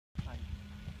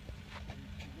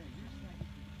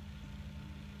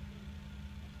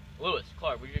Lewis,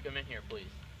 Clark, would you come in here, please?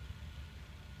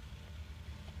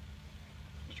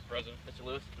 Mr. President. Mr.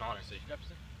 Lewis, an honor.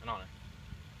 Jefferson. An honor.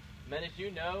 Men, as you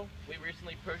know, we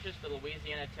recently purchased the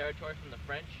Louisiana Territory from the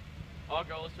French. Our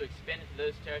goal is to expand into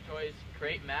those territories,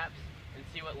 create maps, and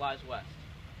see what lies west.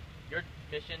 Your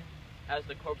mission, as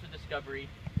the Corps of Discovery,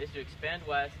 is to expand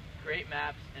west, create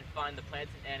maps, and find the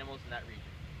plants and animals in that region.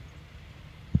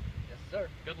 Yes, sir.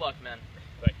 Good luck, men.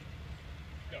 Thank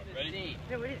you. Go, ready?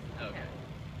 No, it is. Okay.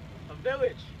 A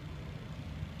village.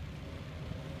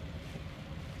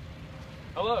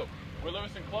 Hello, we're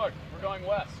Lewis and Clark. We're going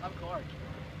west. I'm Clark.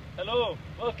 Hello,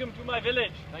 welcome to my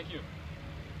village. Thank you.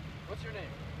 What's your name?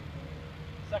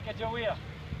 Sacagawea.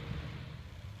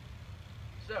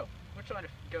 So, we're trying to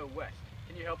go west.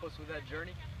 Can you help us with that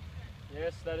journey?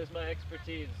 Yes, that is my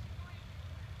expertise.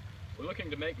 We're looking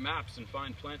to make maps and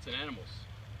find plants and animals.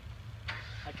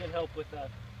 I can help with that.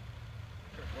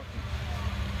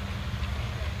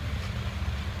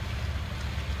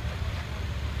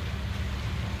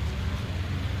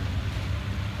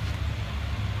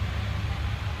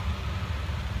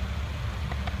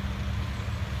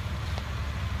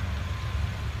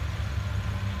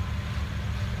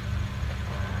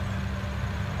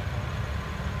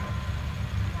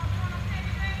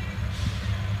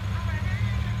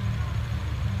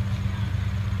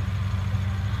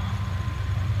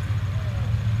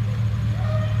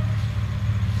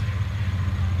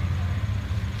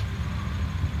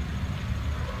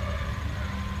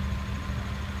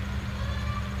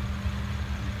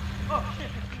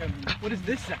 What is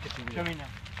this secretary? Show me now.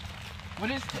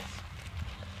 What is this?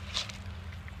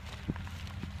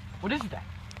 What is that?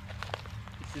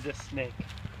 This is a snake.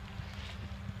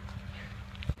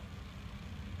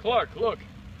 Clark, look.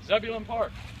 Zebulon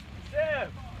Park. Zeb!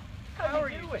 How are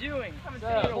you doing? Haven't seen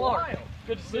you in a Clark. while.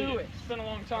 Good to see you. Lewis. It's been a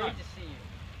long time. Great to see you.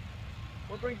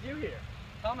 What brings you here?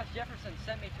 Thomas Jefferson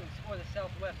sent me to explore the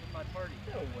Southwest with my party.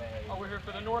 No way. Oh, we're here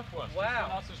for the Northwest. Wow.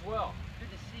 It's on us as well. Good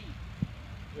to see you.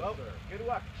 Well, good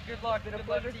luck. Good luck. Been a Good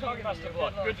luck pleasure to talking you. to Best you. of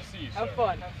luck. Good luck. Good to see you, sir. Have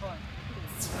fun. Have fun.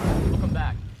 Welcome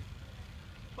back.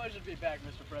 Pleasure to be back,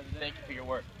 Mr. President. Thank you for your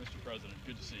work. Mr. President,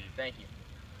 good to see you. Thank you.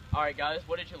 All right, guys,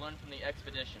 what did you learn from the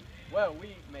expedition? Well,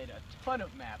 we made a ton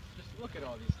of maps. Just look at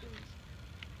all these things.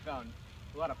 Found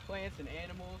a lot of plants and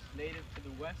animals native to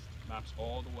the west. Maps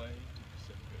all the way to the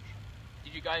Pacific Ocean.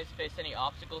 Did you guys face any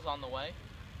obstacles on the way?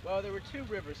 Well, there were two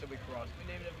rivers that we crossed.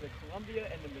 We named them the Columbia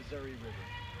and the Missouri River.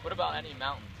 What about any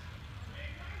mountains?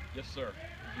 Yes, sir.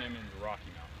 We've named them the Rocky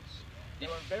Mountains. They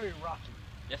were very rocky.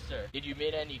 Yes, sir. Did you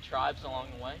meet any tribes along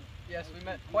the way? Yes, we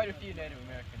met quite a few Native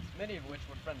Americans, many of which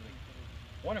were friendly.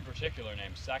 One in particular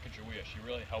named Sacagawea. She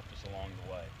really helped us along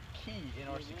the way. Key in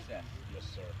our success. Yes,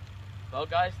 sir. Well,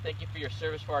 guys, thank you for your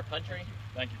service for our country.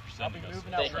 Thank you for I'll be sending us.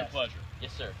 moving It's out a true west. pleasure.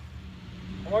 Yes, sir.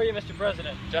 How are you, Mr.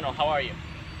 President? General, how are you?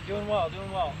 Doing well,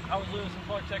 doing well. How was Lewis and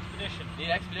Clark's expedition? The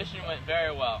expedition went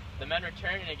very well. The men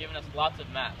returned and have given us lots of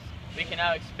maps. We can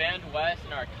now expand west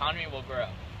and our economy will grow.